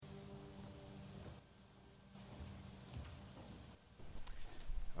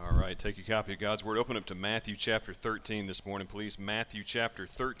right, take your copy of God's Word. Open up to Matthew chapter 13 this morning, please. Matthew chapter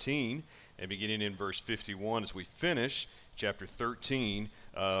 13, and beginning in verse 51 as we finish chapter 13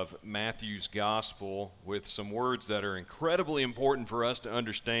 of Matthew's Gospel with some words that are incredibly important for us to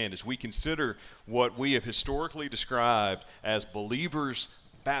understand as we consider what we have historically described as believers'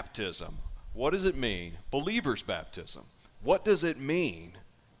 baptism. What does it mean? Believers' baptism. What does it mean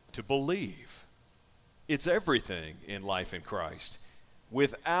to believe? It's everything in life in Christ.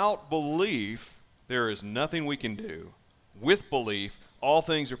 Without belief, there is nothing we can do. With belief, all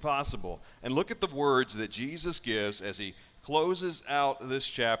things are possible. And look at the words that Jesus gives as he closes out this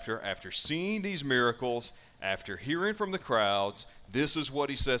chapter after seeing these miracles, after hearing from the crowds. This is what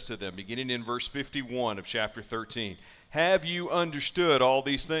he says to them, beginning in verse 51 of chapter 13. Have you understood all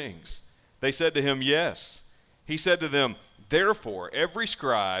these things? They said to him, yes. He said to them, therefore, every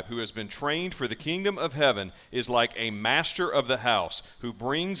scribe who has been trained for the kingdom of heaven is like a master of the house who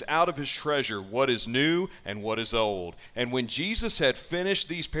brings out of his treasure what is new and what is old. And when Jesus had finished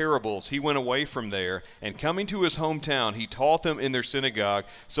these parables, he went away from there, and coming to his hometown, he taught them in their synagogue,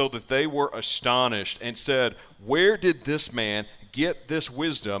 so that they were astonished and said, where did this man get this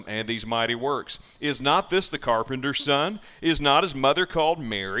wisdom and these mighty works? Is not this the carpenter's son? Is not his mother called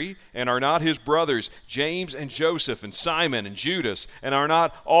Mary? And are not his brothers James and Joseph and Simon and Judas? And are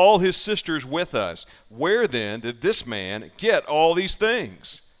not all his sisters with us? Where then did this man get all these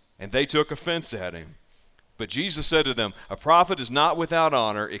things? And they took offense at him. But Jesus said to them, a prophet is not without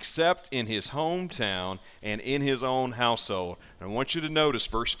honor except in his hometown and in his own household. And I want you to notice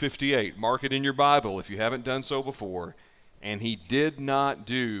verse 58. Mark it in your Bible if you haven't done so before. And he did not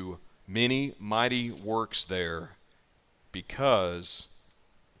do many mighty works there because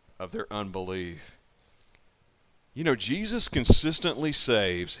of their unbelief. You know, Jesus consistently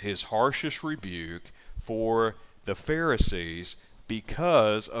saves his harshest rebuke for the Pharisees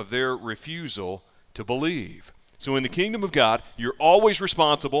because of their refusal to believe. So in the kingdom of God, you're always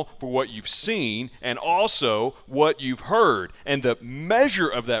responsible for what you've seen and also what you've heard. And the measure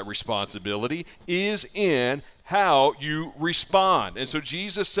of that responsibility is in how you respond. And so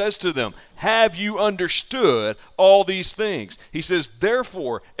Jesus says to them, have you understood all these things? He says,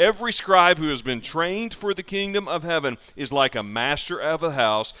 therefore, every scribe who has been trained for the kingdom of heaven is like a master of a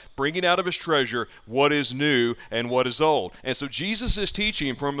house, bringing out of his treasure what is new and what is old. And so Jesus is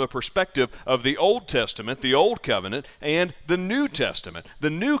teaching from the perspective of the Old Testament, the Old Covenant, and the New Testament, the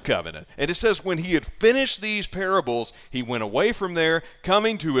New Covenant. And it says when he had finished these parables, he went away from there,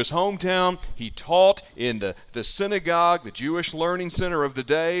 coming to his hometown. He taught in the synagogue, the Jewish learning center of the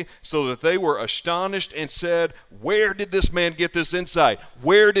day, so that they were astonished and said, where did this man get this insight?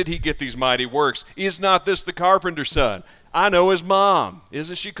 Where did he get these mighty works? Is not this the carpenter's son? I know his mom.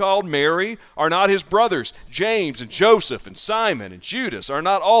 Isn't she called Mary? Are not his brothers James and Joseph and Simon and Judas? Are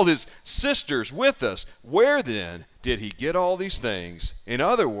not all his sisters with us? Where then did he get all these things? In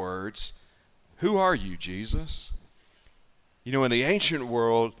other words, who are you, Jesus? You know, in the ancient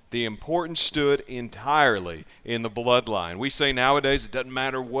world, the importance stood entirely in the bloodline. We say nowadays it doesn't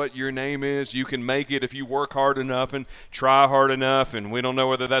matter what your name is. You can make it if you work hard enough and try hard enough, and we don't know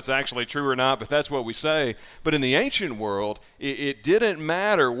whether that's actually true or not, but that's what we say. But in the ancient world, it didn't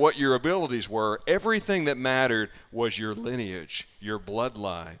matter what your abilities were. Everything that mattered was your lineage, your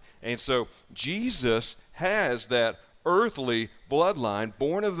bloodline. And so Jesus has that earthly bloodline,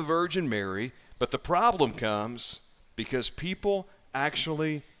 born of the Virgin Mary, but the problem comes because people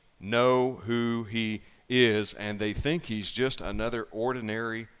actually know who he is, and they think he's just another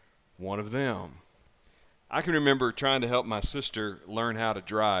ordinary one of them. I can remember trying to help my sister learn how to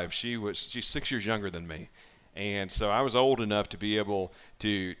drive. She's 6 years younger than me. And so I was old enough to be able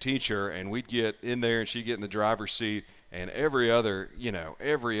to teach her, and we'd get in there and she'd get in the driver's seat, and every other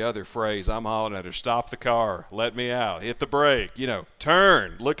phrase I'm hollering at her, stop the car, let me out, hit the brake,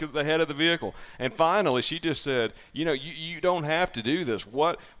 turn, look at the head of the vehicle. And finally she just said, you don't have to do this.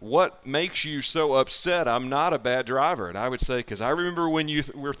 What makes you so upset? I'm not a bad driver. And I would say, because I remember when you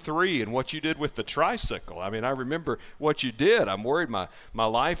were 3 and what you did with the tricycle. I mean, I remember what you did. I'm worried my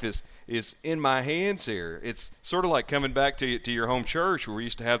life is in my hands here. It's sort of like coming back to your home church where we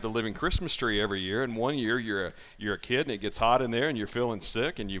used to have the living Christmas tree every year, and one year you're a kid and it gets hot in there and you're feeling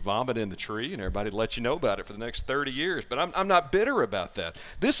sick and you vomit in the tree and everybody let you know about it for the next 30 years. But I'm not bitter about that.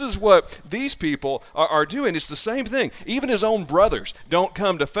 This is what these people are doing. It's the same thing. Even his own brothers don't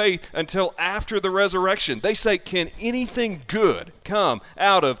come to faith until after the resurrection. They say, can anything good come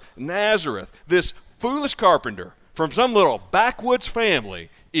out of Nazareth? This foolish carpenter from some little backwoods family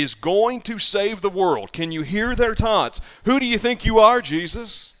is going to save the world. Can you hear their taunts? Who do you think you are,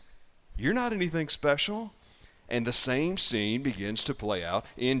 Jesus? You're not anything special. And the same scene begins to play out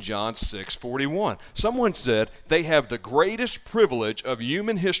in John 6:41. Someone said they have the greatest privilege of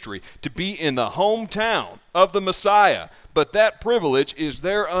human history to be in the hometown of the Messiah, but that privilege is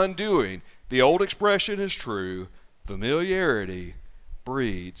their undoing. The old expression is true: familiarity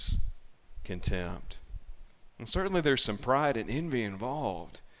breeds contempt. And certainly there's some pride and envy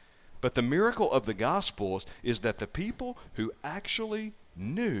involved. But the miracle of the Gospels is that the people who actually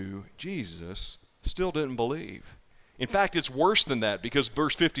knew Jesus still didn't believe. In fact, it's worse than that, because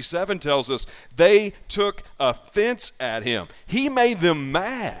verse 57 tells us they took offense at him. He made them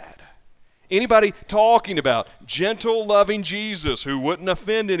mad. Anybody talking about gentle, loving Jesus who wouldn't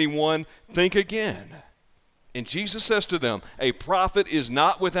offend anyone, think again. And Jesus says to them, a prophet is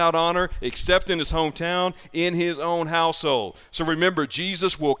not without honor except in his hometown, in his own household. So remember,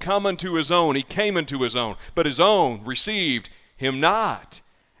 Jesus will come unto his own. He came unto his own, but his own received him not.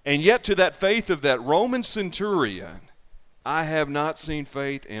 And yet to that faith of that Roman centurion, I have not seen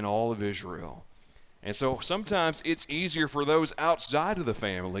faith in all of Israel. And so sometimes it's easier for those outside of the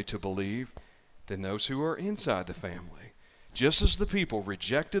family to believe than those who are inside the family. Just as the people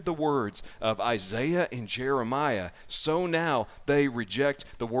rejected the words of Isaiah and Jeremiah, so now they reject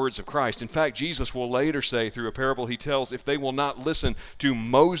the words of Christ. In fact, Jesus will later say through a parable he tells, if they will not listen to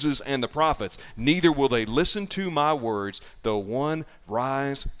Moses and the prophets, neither will they listen to my words, though one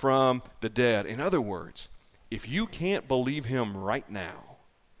rise from the dead. In other words, if you can't believe him right now,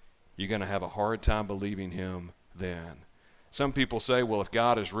 you're going to have a hard time believing him then. Some people say, well, if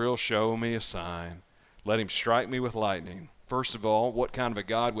God is real, show me a sign. Let him strike me with lightning. First of all, what kind of a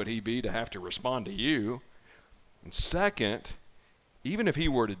God would he be to have to respond to you? And second, even if he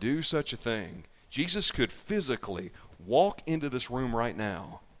were to do such a thing, Jesus could physically walk into this room right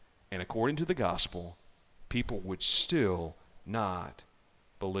now, and according to the gospel, people would still not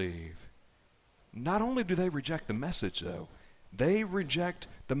believe. Not only do they reject the message, though, they reject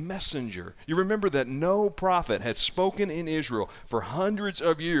the messenger. You remember that no prophet had spoken in Israel for hundreds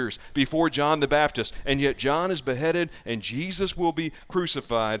of years before John the Baptist, and yet John is beheaded and Jesus will be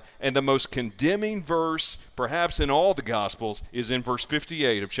crucified. And the most condemning verse, perhaps in all the Gospels, is in verse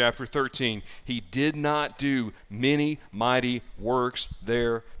 58 of chapter 13. He did not do many mighty works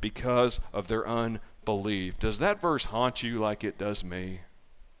there because of their unbelief. Does that verse haunt you like it does me?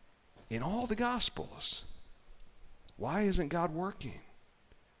 In all the Gospels, why isn't God working?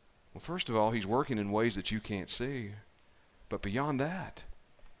 Well, first of all, he's working in ways that you can't see. But beyond that,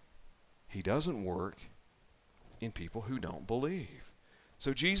 he doesn't work in people who don't believe.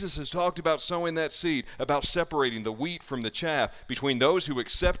 So Jesus has talked about sowing that seed, about separating the wheat from the chaff, between those who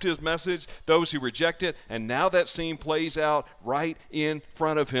accept his message, those who reject it, and now that scene plays out right in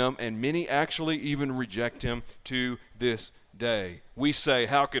front of him, and many actually even reject him to this day. We say,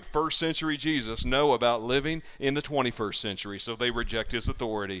 how could first century Jesus know about living in the 21st century? So they reject his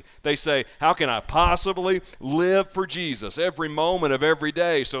authority. They say, how can I possibly live for Jesus every moment of every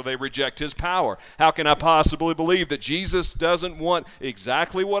day? So they reject his power. How can I possibly believe that Jesus doesn't want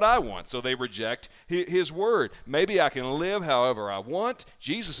exactly what I want? So they reject his word. Maybe I can live however I want.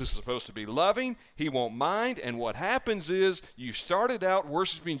 Jesus is supposed to be loving. He won't mind. And what happens is you started out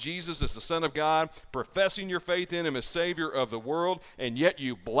worshiping Jesus as the Son of God, professing your faith in him as Savior of the world, and yet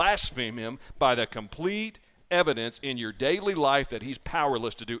you blaspheme him by the complete evidence in your daily life that he's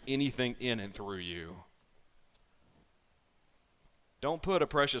powerless to do anything in and through you. Don't put a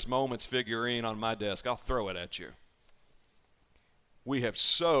Precious Moments figurine on my desk. I'll throw it at you. We have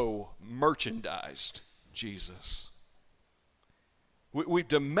so merchandised Jesus. We've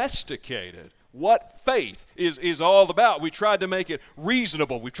domesticated what faith is all about. We tried to make it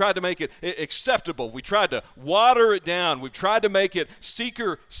reasonable. We tried to make it acceptable. We tried to water it down. We've tried to make it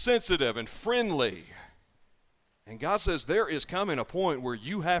seeker-sensitive and friendly. And God says there is coming a point where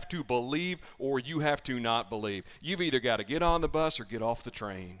you have to believe or you have to not believe. You've either got to get on the bus or get off the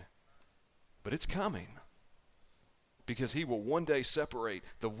train. But it's coming, because he will one day separate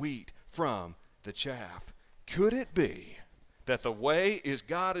the wheat from the chaff. Could it be that the way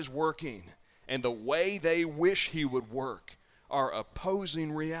God is working and the way they wish he would work are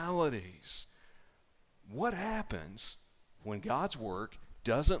opposing realities? What happens when God's work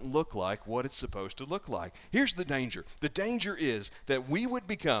doesn't look like what it's supposed to look like? Here's the danger. The danger is that we would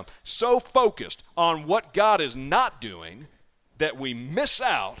become so focused on what God is not doing that we miss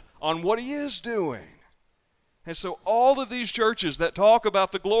out on what he is doing. And so all of these churches that talk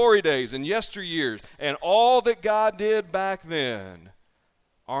about the glory days and yesteryears and all that God did back then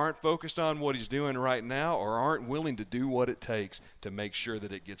aren't focused on what he's doing right now, or aren't willing to do what it takes to make sure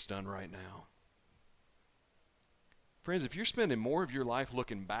that it gets done right now. Friends, if you're spending more of your life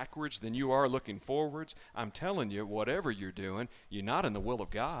looking backwards than you are looking forwards, I'm telling you, whatever you're doing, you're not in the will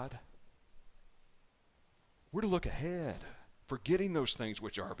of God. We're to look ahead, forgetting those things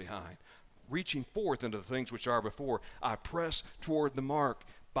which are behind, reaching forth into the things which are before. I press toward the mark.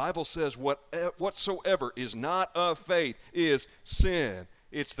 Bible says whatsoever is not of faith is sin.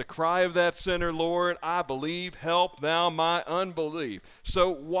 It's the cry of that sinner, Lord, I believe, help thou my unbelief. So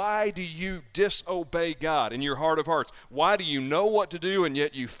why do you disobey God in your heart of hearts? Why do you know what to do and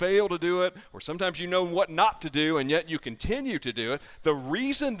yet you fail to do it? Or sometimes you know what not to do and yet you continue to do it. The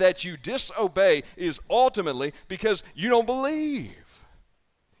reason that you disobey is ultimately because you don't believe.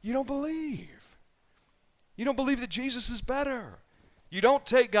 You don't believe. You don't believe that Jesus is better. You don't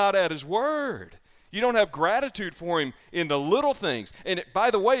take God at His word. You don't have gratitude for Him in the little things. And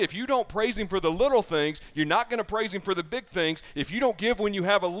by the way, if you don't praise Him for the little things, you're not going to praise Him for the big things. If you don't give when you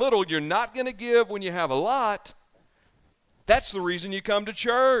have a little, you're not going to give when you have a lot. That's the reason you come to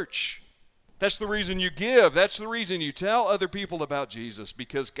church. That's the reason you give. That's the reason you tell other people about Jesus,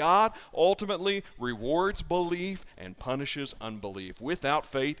 because God ultimately rewards belief and punishes unbelief. Without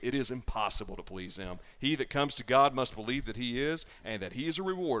faith, it is impossible to please Him. He that comes to God must believe that He is, and that He is a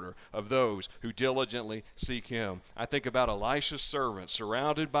rewarder of those who diligently seek Him. I think about Elisha's servant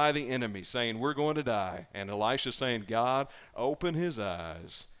surrounded by the enemy saying, we're going to die. And Elisha saying, God, open his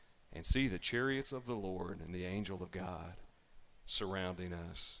eyes and see the chariots of the Lord and the angel of God surrounding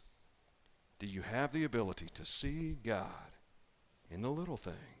us. Do you have the ability to see God in the little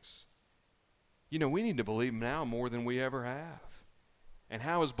things? You know, we need to believe now more than we ever have. And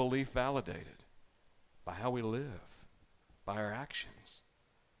how is belief validated? By how we live, by our actions.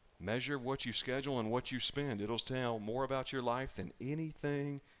 Measure what you schedule and what you spend. It'll tell more about your life than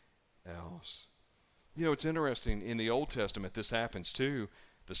anything else. You know, it's interesting, in the Old Testament this happens too.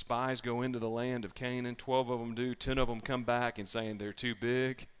 The spies go into the land of Canaan, 12 of them do, 10 of them come back and saying they're too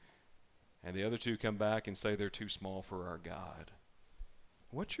big. And the other 2 come back and say they're too small for our God.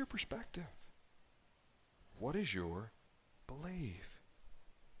 What's your perspective? What is your belief?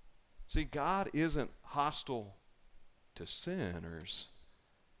 See, God isn't hostile to sinners,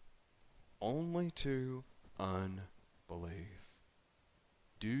 only to unbelief.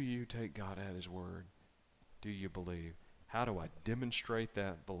 Do you take God at His word? Do you believe? How do I demonstrate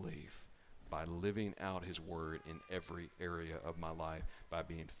that belief? By living out His word in every area of my life, by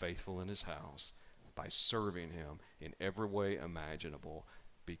being faithful in His house, by serving Him in every way imaginable,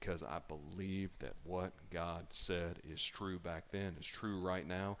 because I believe that what God said is true back then, is true right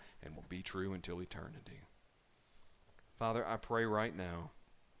now, and will be true until eternity. Father, I pray right now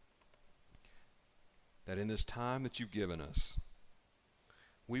that in this time that You've given us,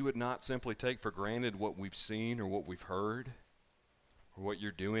 we would not simply take for granted what we've seen or what we've heard, or what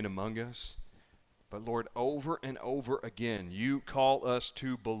You're doing among us. But Lord, over and over again, You call us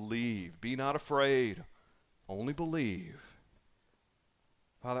to believe. Be not afraid, only believe.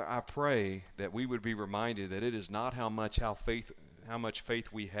 Father, I pray that we would be reminded that it is not how much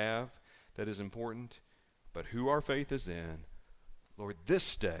faith we have that is important, but who our faith is in. Lord,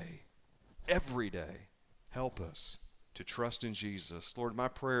 this day, every day, help us to trust in Jesus. Lord, my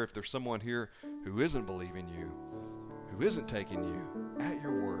prayer, if there's someone here who isn't believing You, who isn't taking You at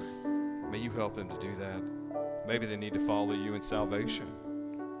Your word, may You help them to do that. Maybe they need to follow You in salvation.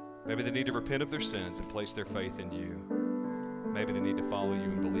 Maybe they need to repent of their sins and place their faith in You. Maybe they need to follow You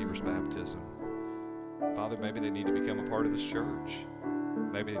in believer's baptism. Father, maybe they need to become a part of this church.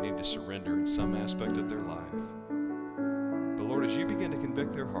 Maybe they need to surrender in some aspect of their life. But Lord, as You begin to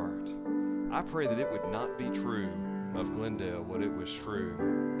convict their heart, I pray that it would not be true of Glendale what it was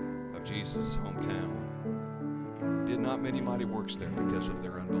true of Jesus' hometown. Did not many mighty works there because of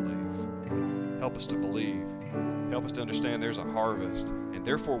their unbelief. Help us to believe. Help us to understand there's a harvest, and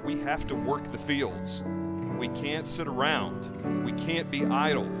therefore we have to work the fields. We can't sit around. We can't be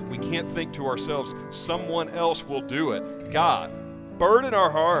idle. We can't think to ourselves, someone else will do it. God, burden our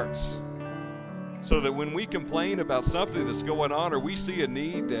hearts so that when we complain about something that's going on or we see a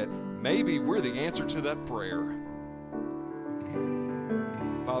need, that maybe we're the answer to that prayer.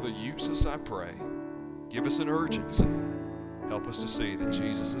 Father, use us, I pray. Give us an urgency. Help us to see that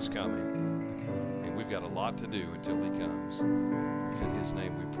Jesus is coming. And we've got a lot to do until He comes. It's in His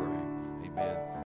name we pray. Amen.